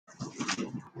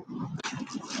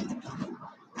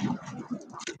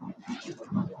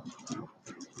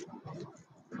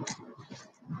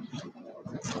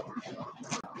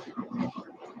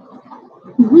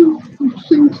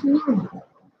Okay.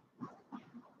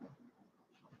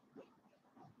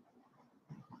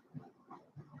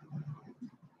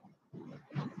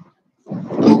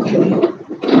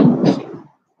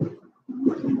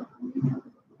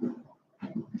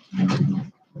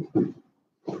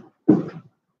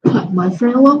 Hi, my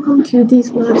friend. Welcome to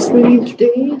this live streaming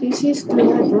today. This is the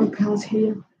live broadcast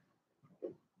here.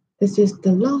 This is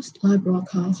the last live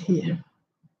broadcast here.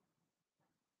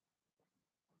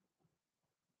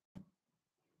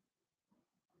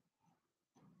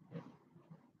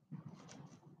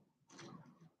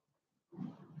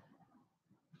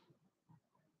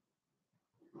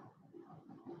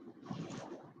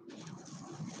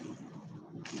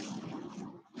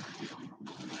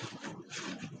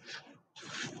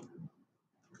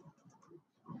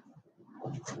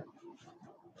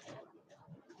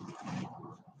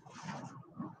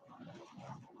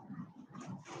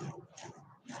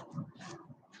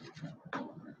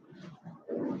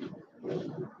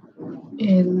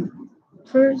 And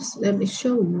first, let me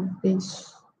show you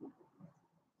this.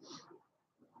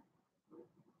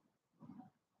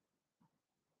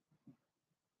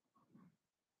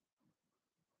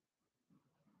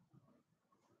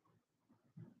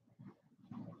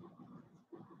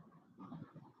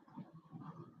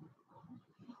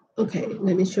 Okay,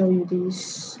 let me show you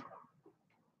these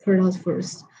products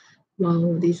first.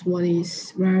 Wow, this one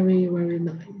is very, very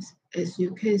nice. As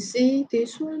you can see,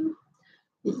 this one,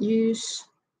 it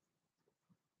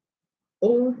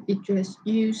just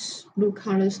use blue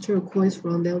colors turquoise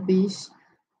from LB's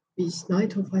with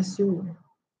 925 silver.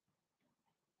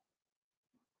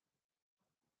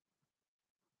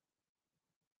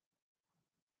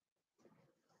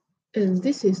 And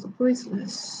this is the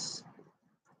bracelet.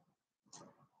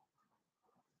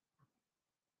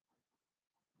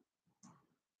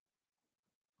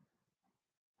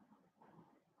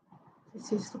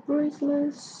 This is the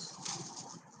bracelet.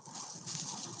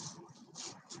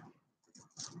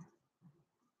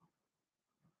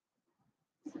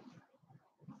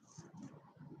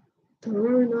 The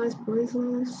very nice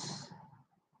bracelets.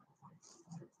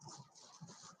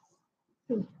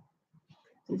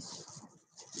 This.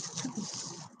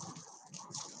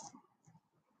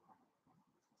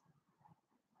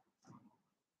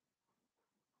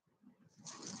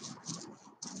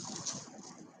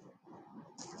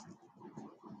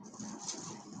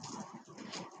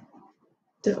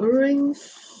 The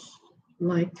earrings,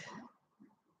 like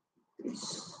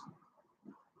this.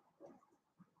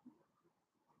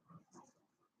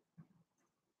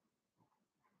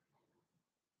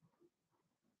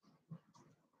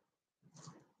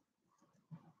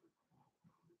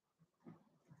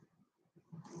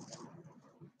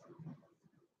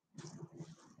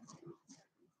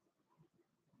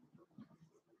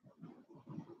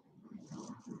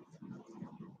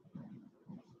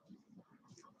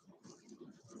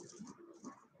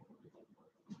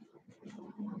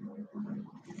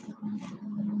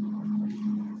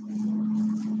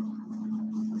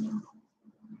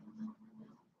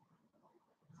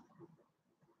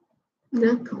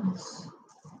 Necklace.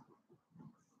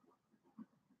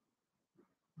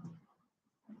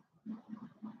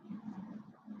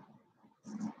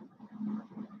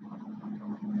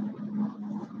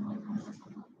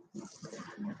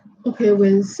 Okay,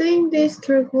 when seeing this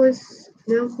turquoise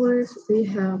necklace, we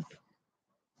have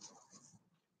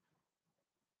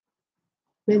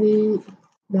many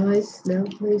nice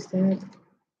necklaces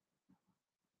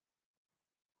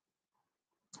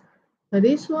that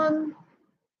this one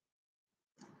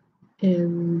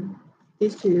and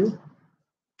these two.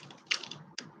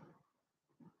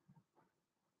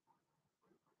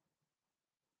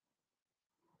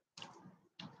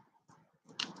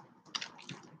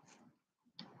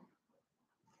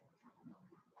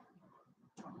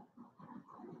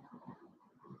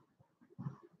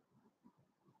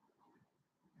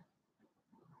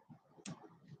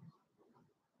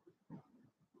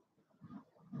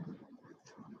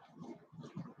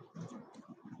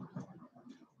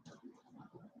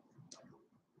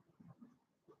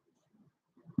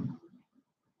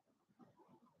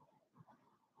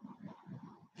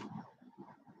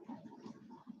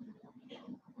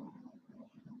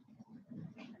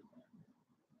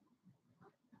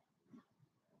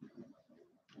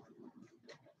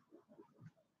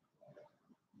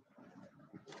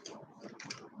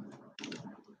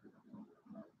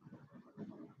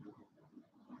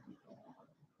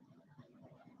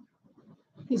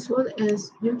 This one,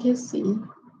 as you can see,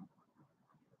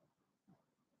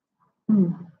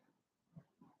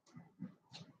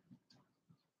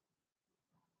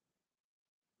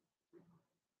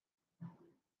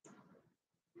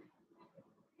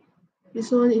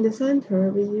 This one in the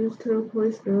center, we use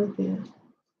turquoise through here.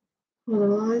 For the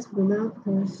lines of the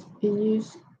markers, we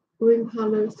use green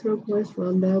color turquoise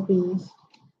rondelle beads,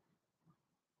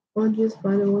 orange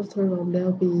spider water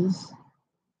rondelle beads,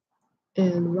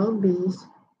 and round beads.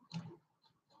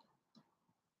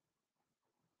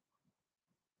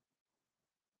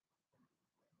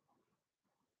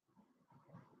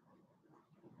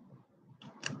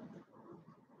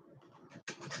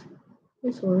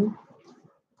 This one.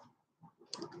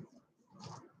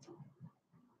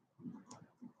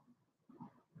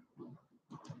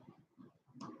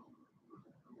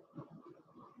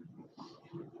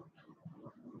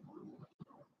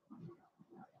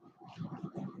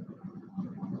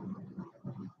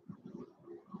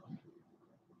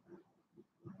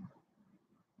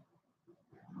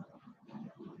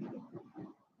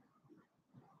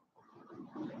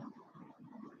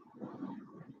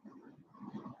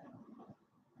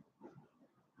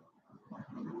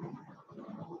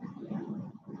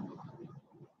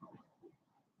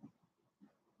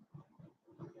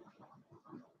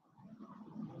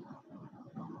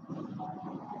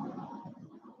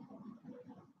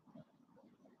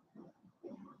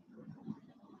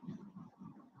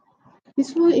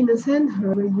 This one in the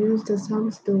center, we use the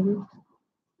sunstone.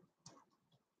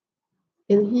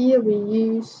 And here we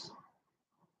use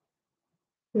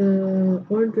the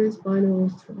orange spider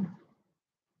water.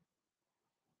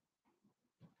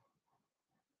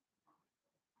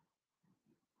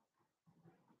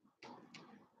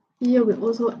 Here we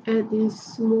also add this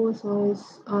small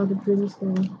size the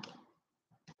brimstone.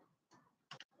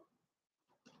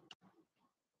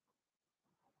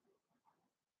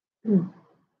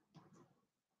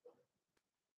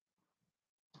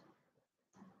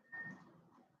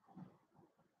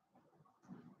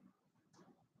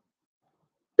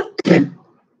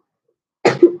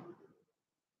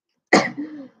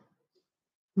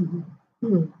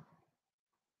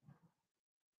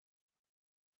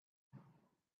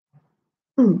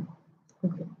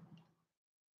 Okay.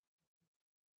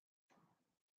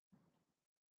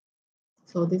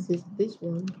 So this is this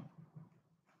one.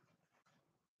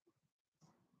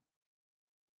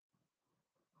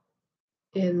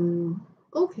 And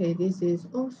okay, this is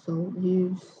also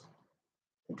use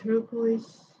the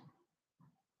turquoise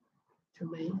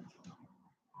to make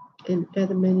and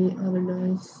add many other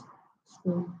nice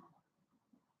stone.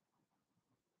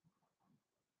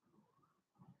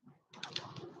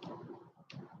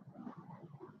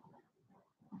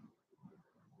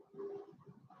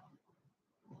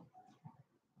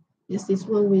 Yes, this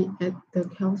one we add the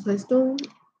calcite stone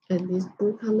and this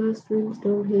blue color stream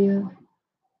stone here.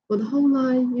 For the whole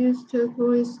line, use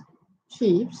turquoise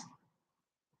chips,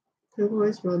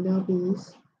 turquoise rondelle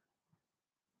beads.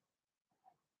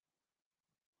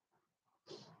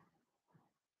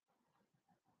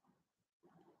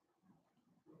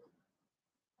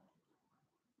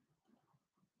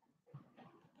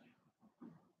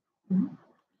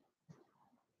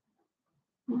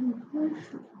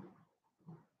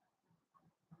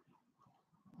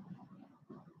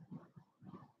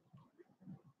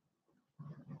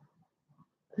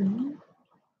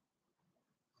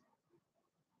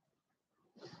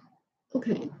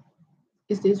 Okay,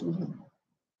 is this one.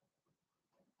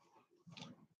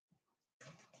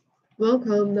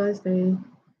 Welcome, nice day.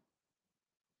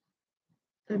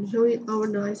 I'm showing our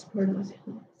nice products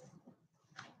here.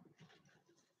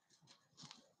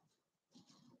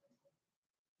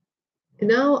 And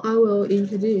now I will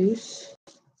introduce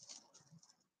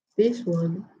this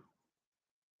one.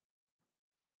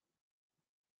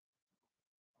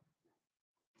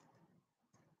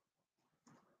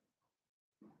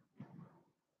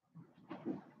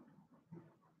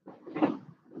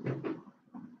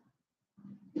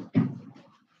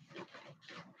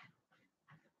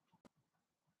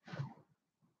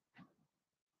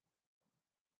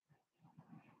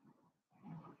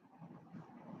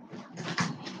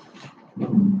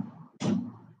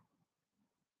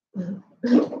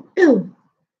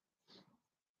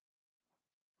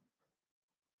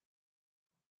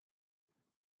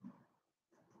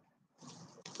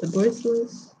 The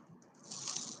bracelets.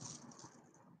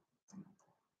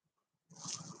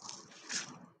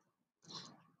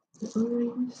 The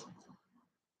earrings.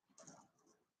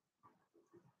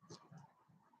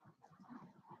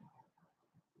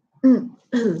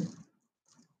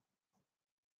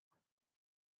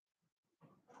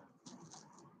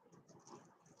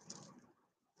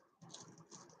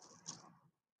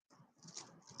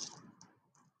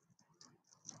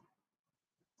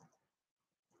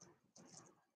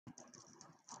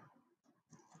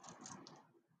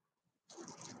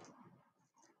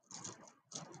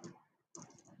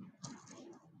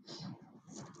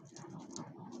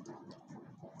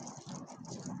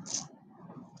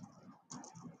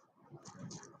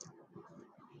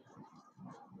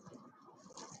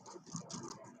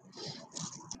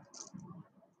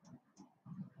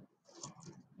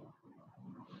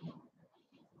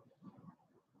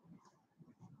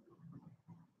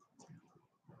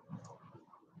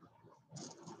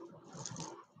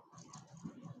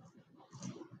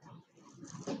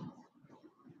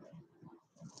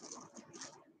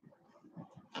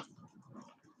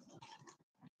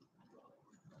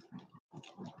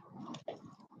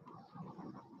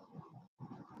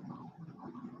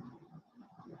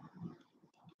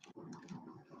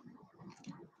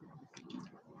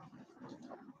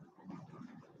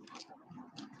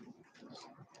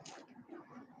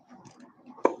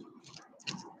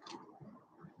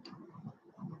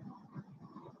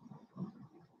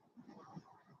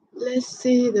 let's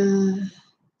see the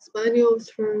spaniel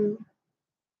turn.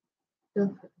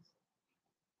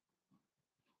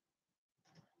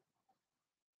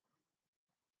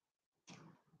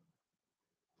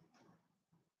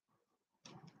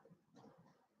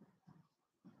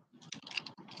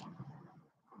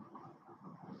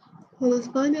 For the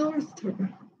spaniel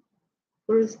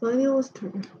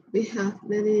oyster, we have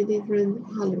many different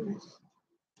colors.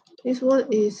 This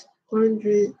one is orange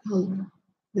color.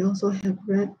 We also have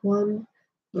red one,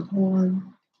 purple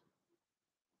one.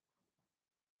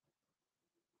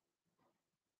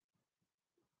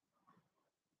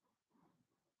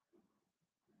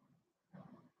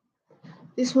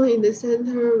 This one in the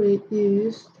center, we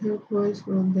use turquoise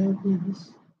rondelle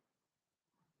beads.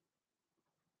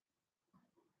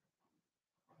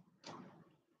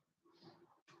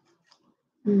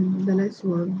 The next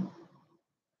one,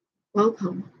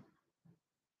 welcome.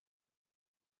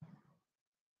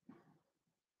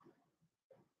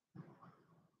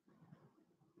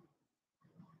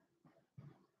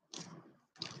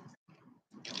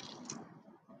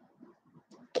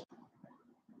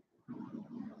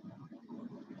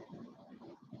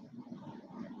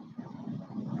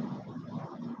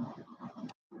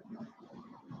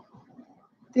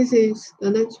 This is the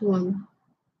next one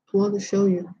I want to show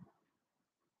you.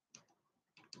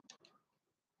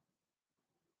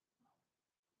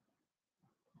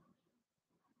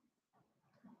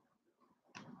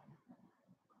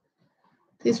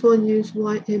 This one uses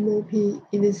white MOP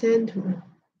in the center.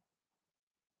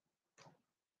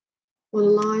 For the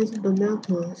lines of the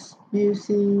necklace,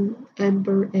 using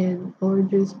amber and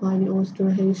orange spiny oyster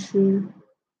hairstyle.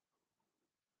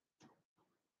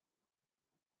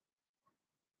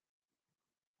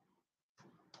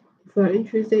 If you are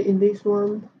interested in this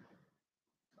one,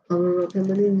 I will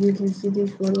recommend you to see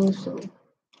this one also.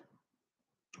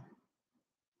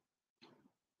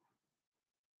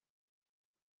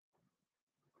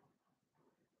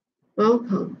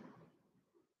 Welcome.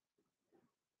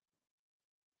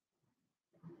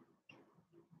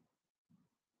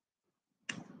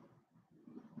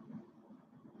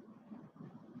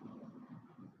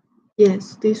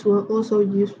 Yes, this one also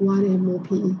uses white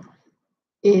MOP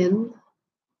and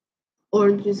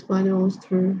orange spiny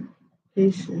oyster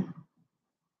hairstyle.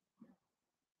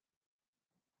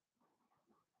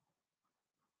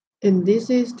 And this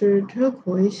is the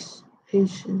turquoise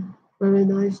hairstyle. Very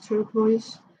nice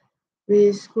turquoise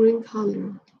with green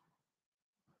color.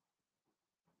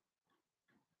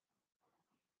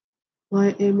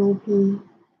 White MOP.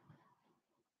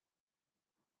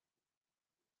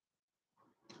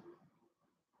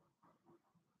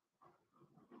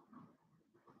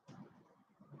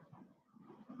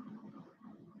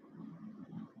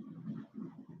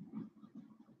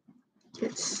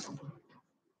 Yes.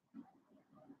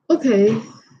 Okay.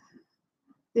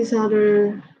 These are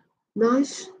the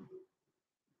nice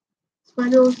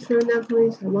spiny oyster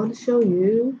necklace I want to show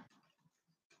you.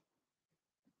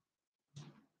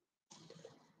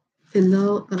 And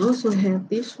now I also have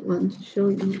this one to show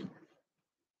you.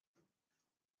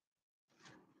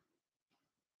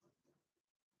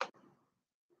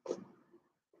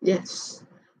 Yes,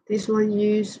 this one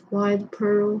uses white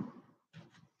pearl.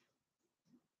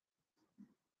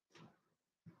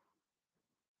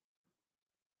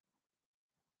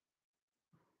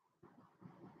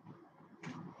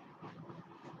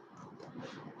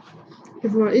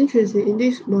 If you are interested in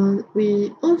this one,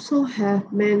 we also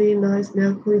have many nice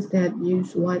necklaces that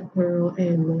use white pearl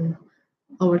and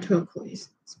our turquoise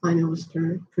spiny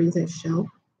oyster princess shell.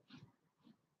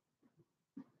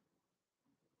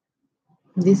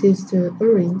 This is the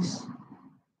earrings.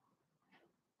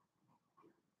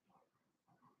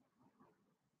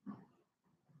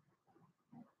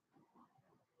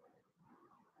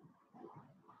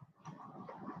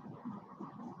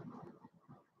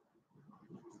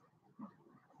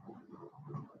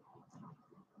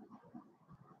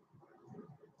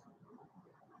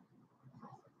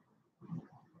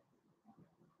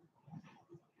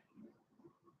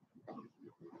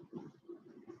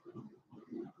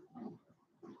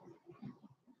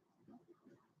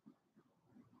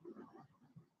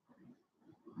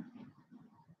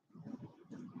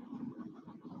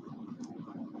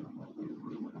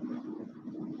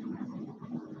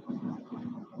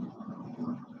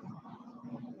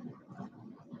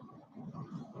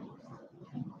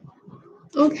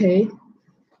 Okay,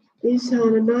 these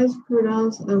are the nice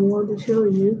products I want to show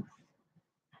you.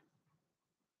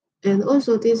 And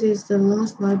also, this is the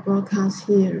last live broadcast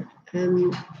here.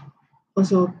 And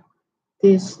also,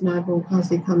 this live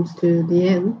broadcast it comes to the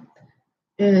end.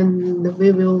 And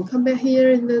we will come back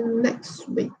here in the next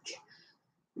week.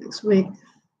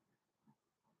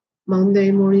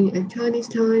 Monday morning at Chinese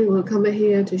time, we'll come back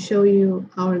here to show you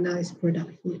our nice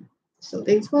product here. So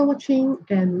thanks for watching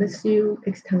and let's see you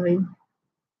next time.